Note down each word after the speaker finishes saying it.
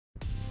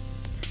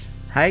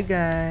Hi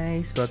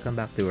guys! Welcome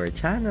back to our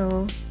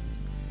channel!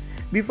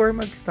 Before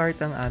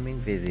mag-start ang aming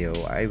video,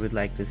 I would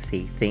like to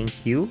say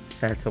thank you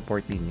sa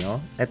support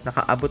ninyo at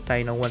nakaabot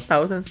tayo ng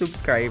 1,000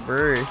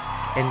 subscribers.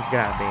 And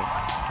grabe,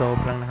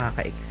 sobrang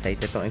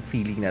nakaka-excite itong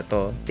feeling na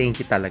to. Thank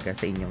you talaga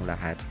sa inyong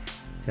lahat.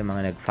 Sa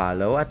mga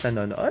nag-follow at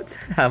nanonood,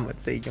 salamat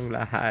sa inyong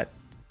lahat.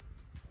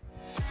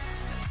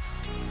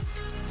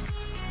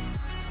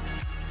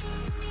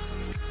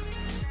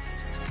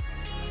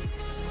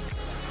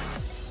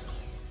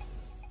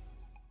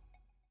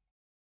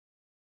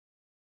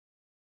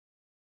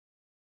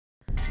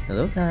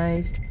 Hello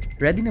guys!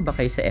 Ready na ba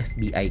kayo sa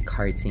FBI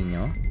cards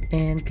ninyo?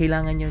 And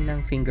kailangan nyo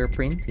ng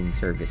fingerprinting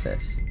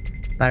services.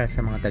 Para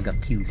sa mga taga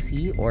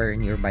QC or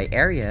nearby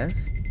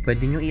areas,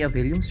 pwede nyo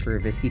i-avail yung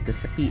service dito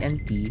sa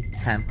PNP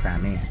Camp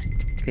Crame.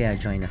 Kaya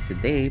join us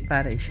today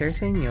para i-share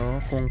sa inyo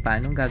kung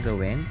paano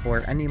gagawin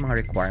or ano yung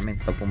mga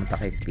requirements pag pumunta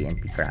kayo sa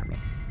PNP Crame.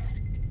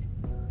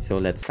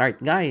 So let's start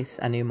guys!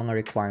 Ano yung mga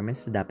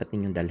requirements na dapat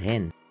ninyong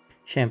dalhin?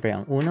 Siyempre,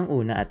 ang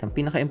unang-una at ang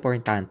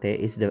pinaka-importante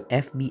is the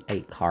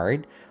FBI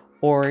card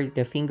or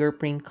the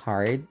fingerprint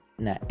card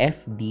na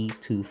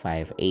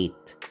FD258.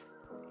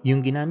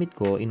 Yung ginamit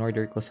ko,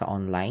 in-order ko sa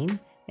online,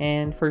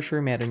 and for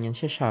sure meron yan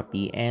sa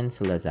Shopee and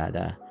sa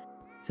Lazada.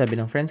 Sabi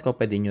ng friends ko,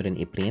 pwede nyo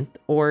rin i-print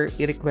or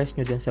i-request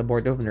nyo din sa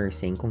Board of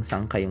Nursing kung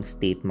saan kayong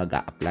state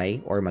mag-a-apply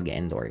or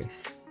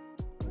mag-endorse.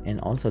 And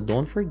also,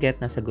 don't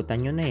forget na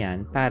sagutan nyo na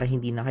yan para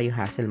hindi na kayo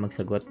hassle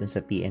magsagot dun sa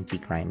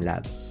PNP Crime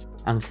Lab.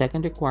 Ang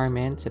second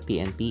requirement sa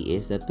PNP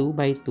is the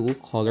 2x2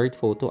 colored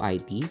photo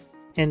ID.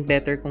 And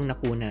better kung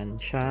nakunan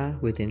siya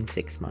within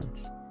 6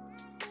 months.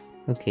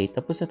 Okay,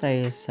 tapos na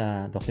tayo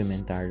sa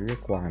documentary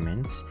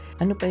requirements.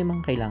 Ano pa yung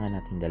mga kailangan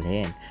natin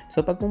dalhin?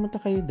 So pag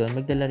pumunta kayo doon,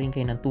 magdala rin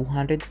kayo ng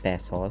 200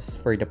 pesos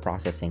for the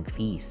processing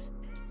fees.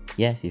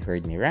 Yes, you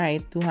heard me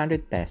right,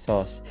 200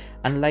 pesos.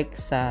 Unlike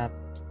sa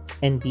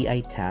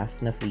NBI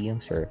TAF na free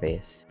yung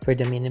service. For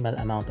the minimal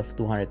amount of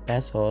 200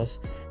 pesos,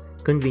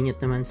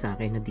 convenient naman sa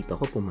akin na dito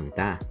ako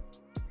pumunta.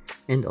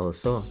 And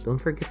also, don't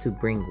forget to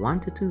bring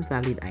 1 to 2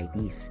 valid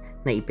IDs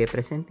na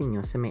ipepresent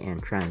niyo sa may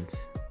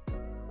entrance.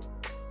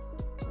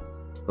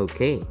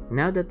 Okay,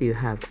 now that you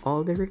have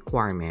all the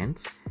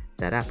requirements,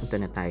 tara, punta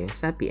na tayo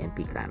sa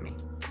PNP Crame.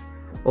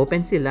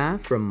 Open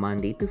sila from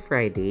Monday to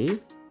Friday,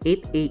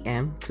 8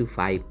 a.m. to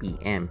 5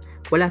 p.m.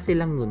 Wala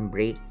silang noon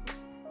break.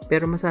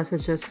 Pero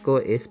masasuggest ko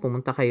is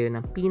pumunta kayo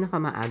ng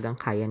pinakamaagang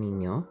kaya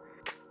ninyo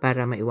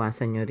para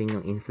maiwasan nyo rin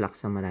yung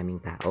influx ng maraming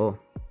tao.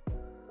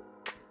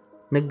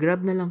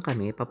 Nag-grab na lang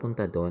kami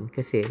papunta doon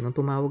kasi nung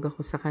tumawag ako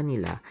sa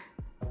kanila,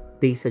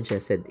 they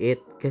suggested it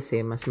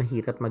kasi mas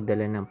mahirap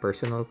magdala ng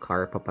personal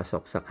car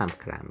papasok sa Camp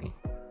Crame.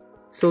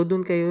 So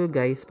doon kayo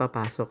guys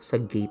papasok sa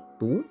gate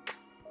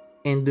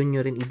 2 and doon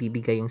nyo rin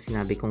ibibigay yung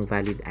sinabi kong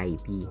valid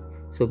ID.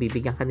 So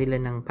bibigyan kanila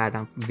ng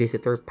parang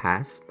visitor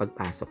pass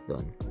pagpasok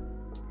doon.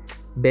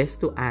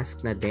 Best to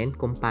ask na din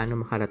kung paano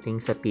makarating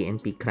sa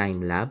PNP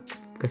Crime Lab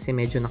kasi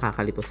medyo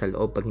nakakalito sa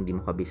loob pag hindi mo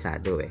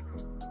kabisado eh.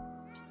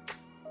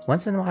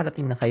 Once na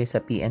makarating na kayo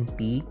sa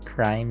PNP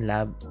Crime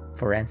Lab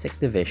Forensic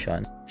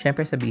Division,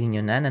 syempre sabihin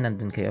nyo na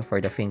nandun kayo for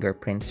the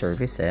fingerprint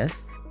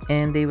services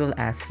and they will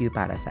ask you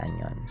para saan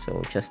yun.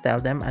 So just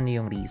tell them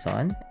ano yung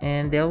reason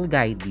and they'll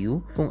guide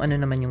you kung ano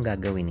naman yung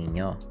gagawin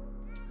ninyo.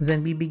 Then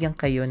bibigyan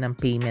kayo ng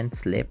payment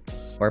slip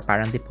or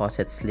parang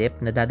deposit slip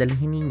na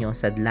dadalhin ninyo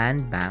sa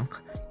land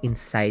bank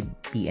inside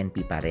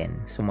PNP pa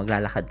rin. So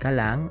maglalakad ka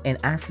lang and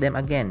ask them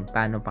again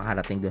paano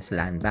pakarating doon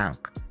sa land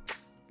bank.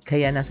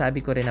 Kaya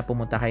nasabi ko rin na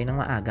pumunta kayo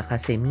ng maaga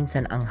kasi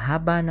minsan ang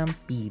haba ng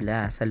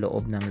pila sa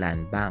loob ng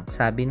land bank.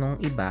 Sabi nung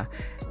iba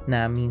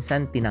na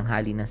minsan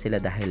tinanghali na sila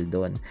dahil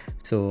doon.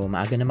 So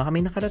maaga naman kami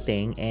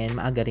nakarating and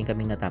maaga rin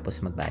kami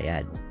natapos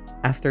magbayad.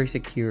 After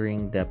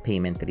securing the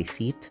payment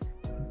receipt,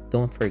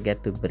 don't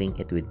forget to bring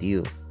it with you.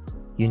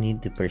 You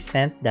need to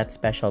present that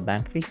special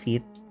bank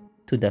receipt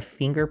to the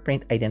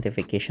Fingerprint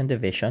Identification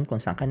Division kung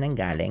saan ka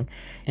nanggaling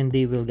and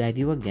they will guide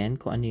you again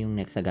kung ano yung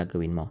next na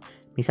gagawin mo.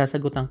 May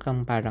sasagutan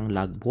kang parang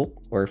logbook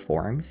or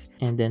forms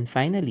and then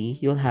finally,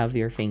 you'll have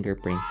your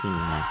fingerprinting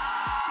na.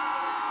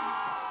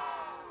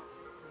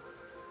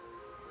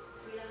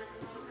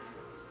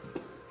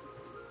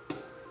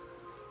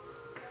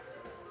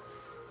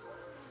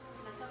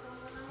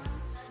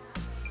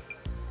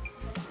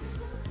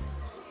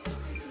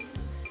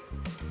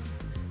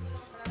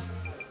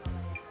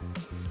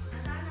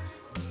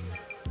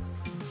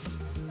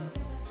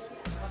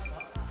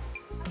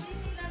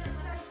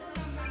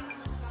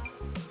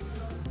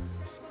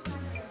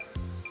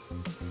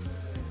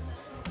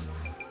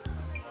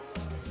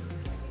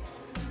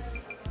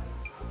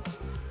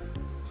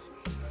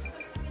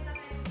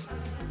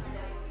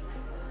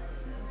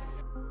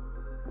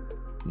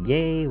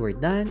 Yay! We're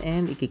done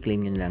and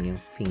i-claim nyo lang yung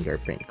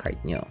fingerprint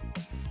card nyo.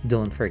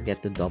 Don't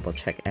forget to double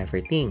check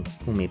everything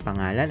kung may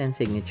pangalan and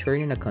signature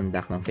yung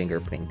nag-conduct ng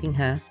fingerprinting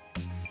ha.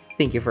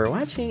 Thank you for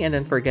watching and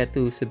don't forget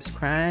to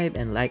subscribe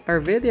and like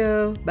our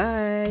video.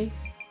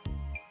 Bye!